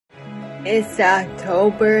It's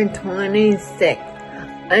October 26th.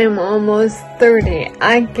 I'm almost 30.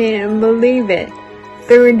 I can't believe it.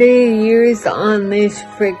 30 years on this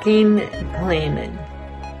freaking planet.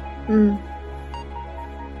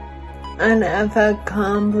 And I've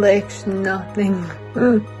accomplished nothing.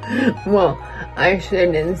 Well, I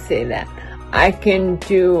shouldn't say that. I could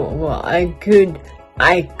do a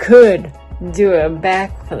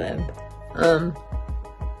backflip.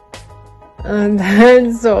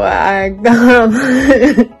 That's what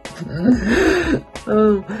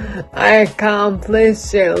I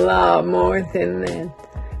accomplished a lot more than that.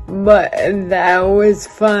 But that was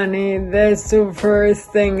funny. That's the first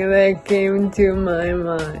thing that came to my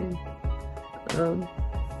mind.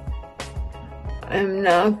 I'm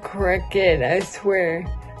not crooked, I swear.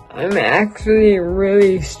 I'm actually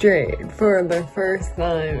really straight for the first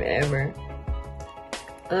time ever.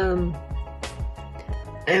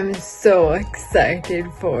 I'm so excited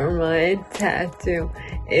for my tattoo.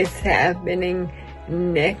 It's happening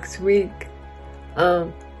next week. I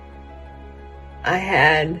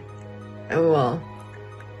had, a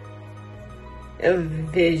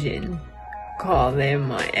vision, call them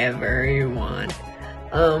whatever you want,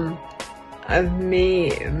 of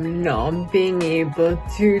me not being able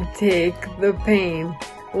to take the pain,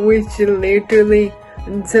 which literally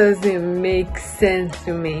doesn't make sense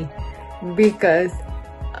to me, because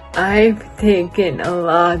I've taken a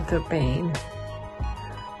lot of pain.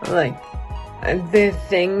 Like, the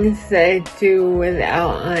things I do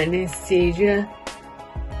without anesthesia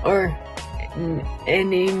or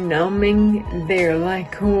any numbing, they're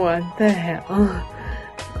like, what the hell?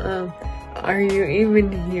 Are you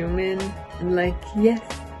even human? Like, yes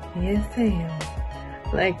I am.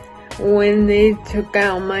 Like, when they took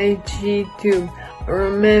out my G-tube,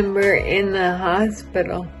 remember in the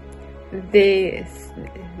hospital, they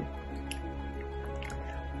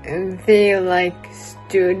like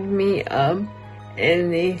stood me up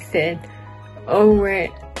and they said, oh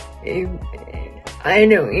right, I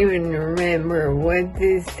don't even remember what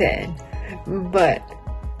they said, but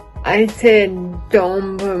I said,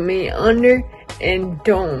 don't put me under and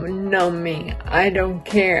don't numb me. I don't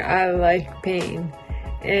care, I like pain.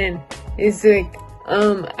 And it's like,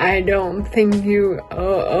 I don't think you,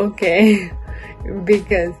 okay,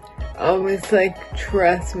 because I was like,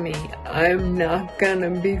 trust me, I'm not gonna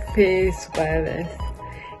be fazed by this.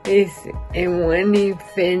 And when he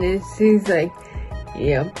finished, he's like,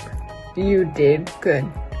 yep, you did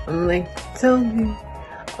good. I'm like, told you.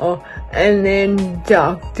 Oh, and then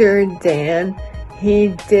Dr. Dan,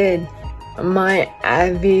 he did my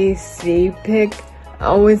IVC pick.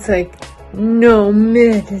 I was like, no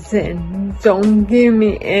medicine, don't give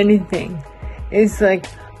me anything. It's like,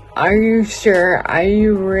 are you sure? Are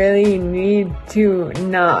you really need to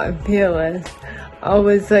not feel this? I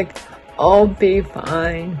was like, I'll be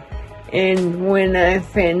fine. And when I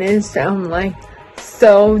finished, I'm like,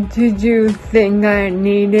 so did you think I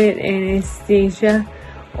needed anesthesia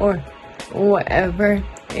or whatever?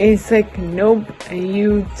 It's like, nope,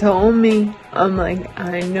 you told me. I'm like,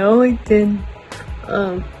 I know it did.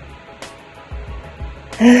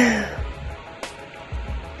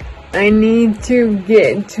 I need to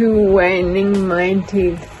get to whitening my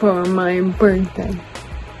teeth for my birthday.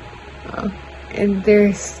 And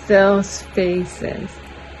there's still spaces.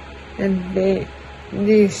 And they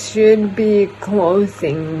should be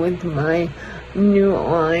closing with my new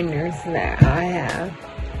liners that I have.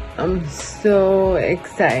 I'm so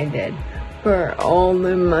excited for all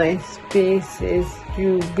of my spaces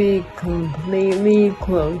to be completely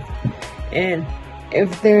closed. And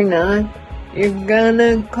if they're not, you're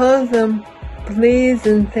gonna close them, please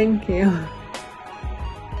and thank you.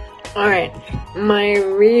 Alright, my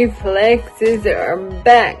reflexes are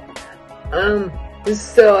back. I'm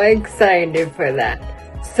so excited for that.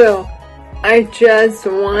 So, I just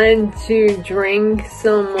want to drink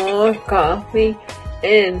some more coffee,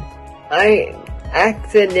 and I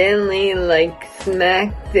accidentally like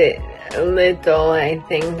smacked it a little, I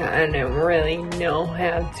think. I don't really know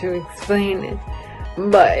how to explain it.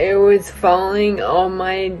 But it was falling on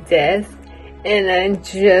my desk, and I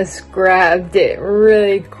just grabbed it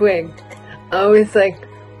really quick. I was like,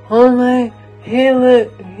 oh my,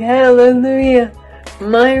 hallelujah,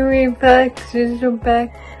 my reflexes are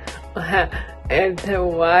back. And so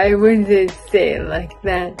why would it say it like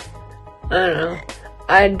that?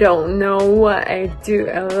 I don't know what I do,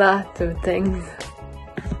 a lot of things.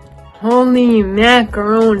 Holy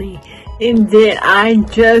macaroni, and did I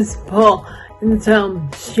just pull some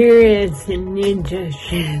serious ninja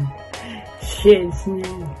shit.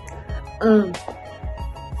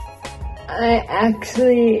 I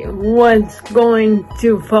actually was going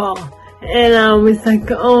to fall, And I was like,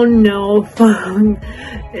 oh no, fuck,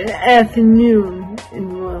 afternoon,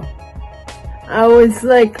 and well, I was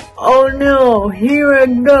like, oh no, here I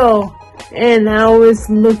go, and I was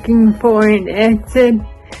looking for an exit,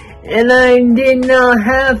 and I did not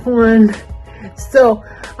have one, so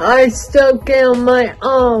I stuck out my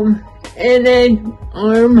arm, and then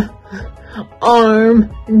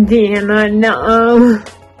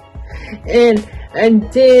and I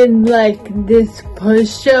did like this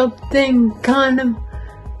push-up thing, kind of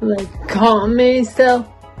like calm myself,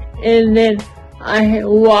 and then I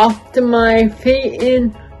walked my feet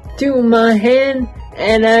in to my hand,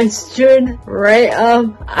 and I stood right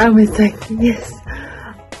up. I was like, yes,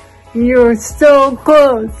 you're so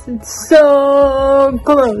close, so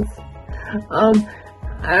close.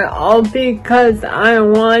 All because I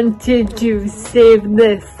wanted to save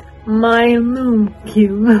this, my loom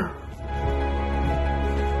cube.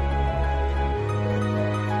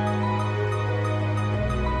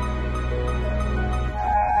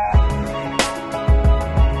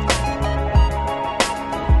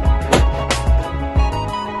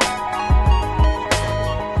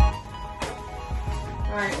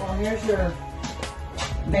 Alright, well here's your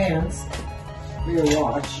bands for your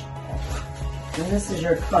watch. And this is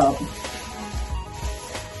your cup. Don't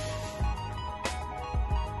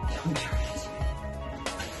try it.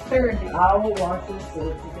 Thirdly. I will watch this so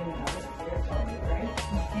that you can have it there for me, right?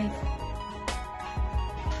 Okay.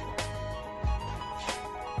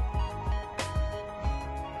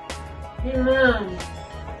 Hey, Mom.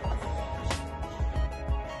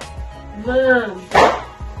 Mom.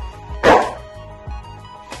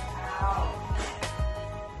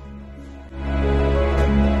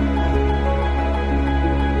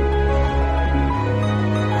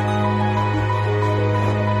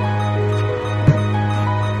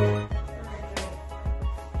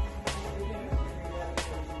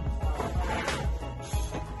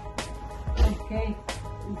 Okay,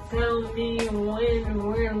 tell me when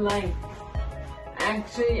we're like,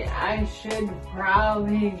 actually I should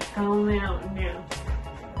probably come out now.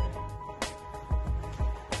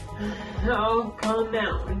 I'll come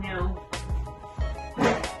out now.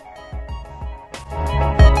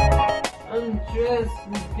 I'm just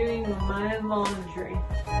doing my laundry.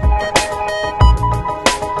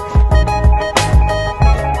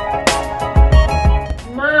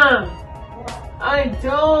 Mom! I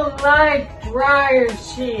don't like dryer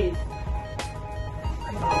sheets.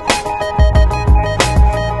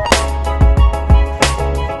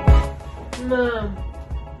 Mom,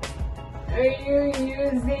 are you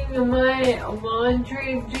using my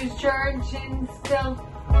laundry detergent still?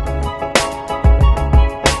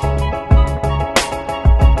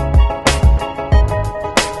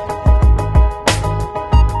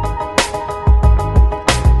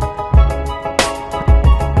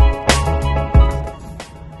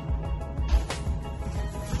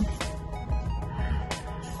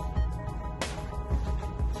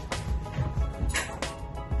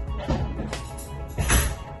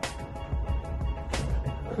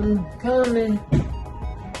 I'm coming.